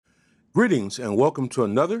Greetings and welcome to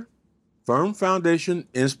another Firm Foundation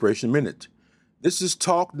Inspiration Minute. This is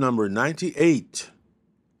talk number 98.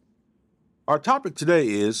 Our topic today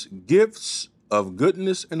is Gifts of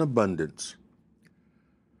Goodness and Abundance.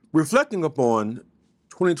 Reflecting upon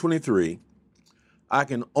 2023, I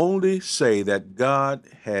can only say that God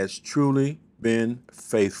has truly been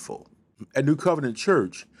faithful. At New Covenant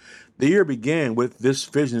Church, the year began with this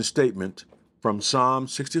vision statement from Psalm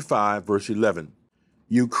 65, verse 11.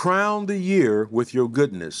 You crown the year with your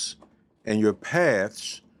goodness, and your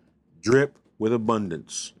paths drip with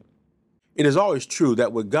abundance. It is always true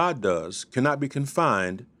that what God does cannot be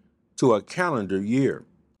confined to a calendar year.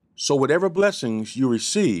 So whatever blessings you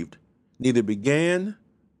received neither began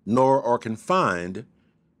nor are confined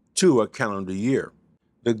to a calendar year.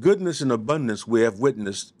 The goodness and abundance we have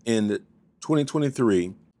witnessed in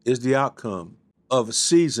 2023 is the outcome of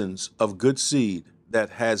seasons of good seed that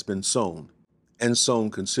has been sown and sown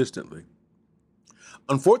consistently.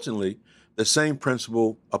 Unfortunately, the same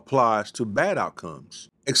principle applies to bad outcomes,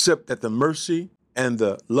 except that the mercy and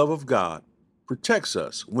the love of God protects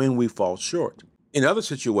us when we fall short. In other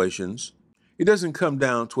situations, it doesn't come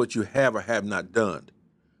down to what you have or have not done.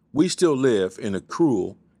 We still live in a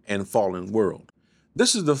cruel and fallen world.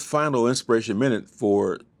 This is the final inspiration minute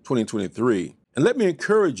for 2023. And let me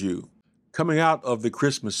encourage you, coming out of the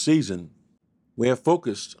Christmas season, we have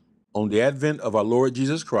focused on the advent of our Lord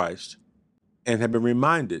Jesus Christ and have been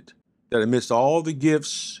reminded that amidst all the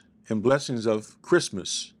gifts and blessings of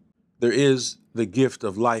Christmas, there is the gift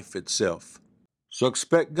of life itself. So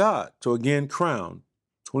expect God to again crown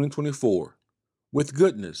 2024 with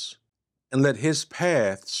goodness and let His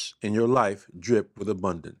paths in your life drip with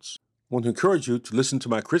abundance. I want to encourage you to listen to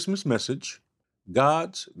my Christmas message,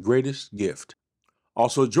 God's Greatest Gift.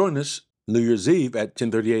 Also join us New Year's Eve at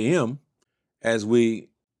 10:30 a.m. as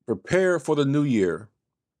we prepare for the new year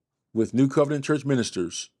with New Covenant Church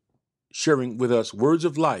ministers sharing with us words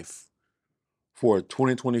of life for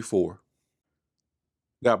 2024.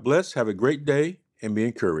 God bless, have a great day, and be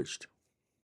encouraged.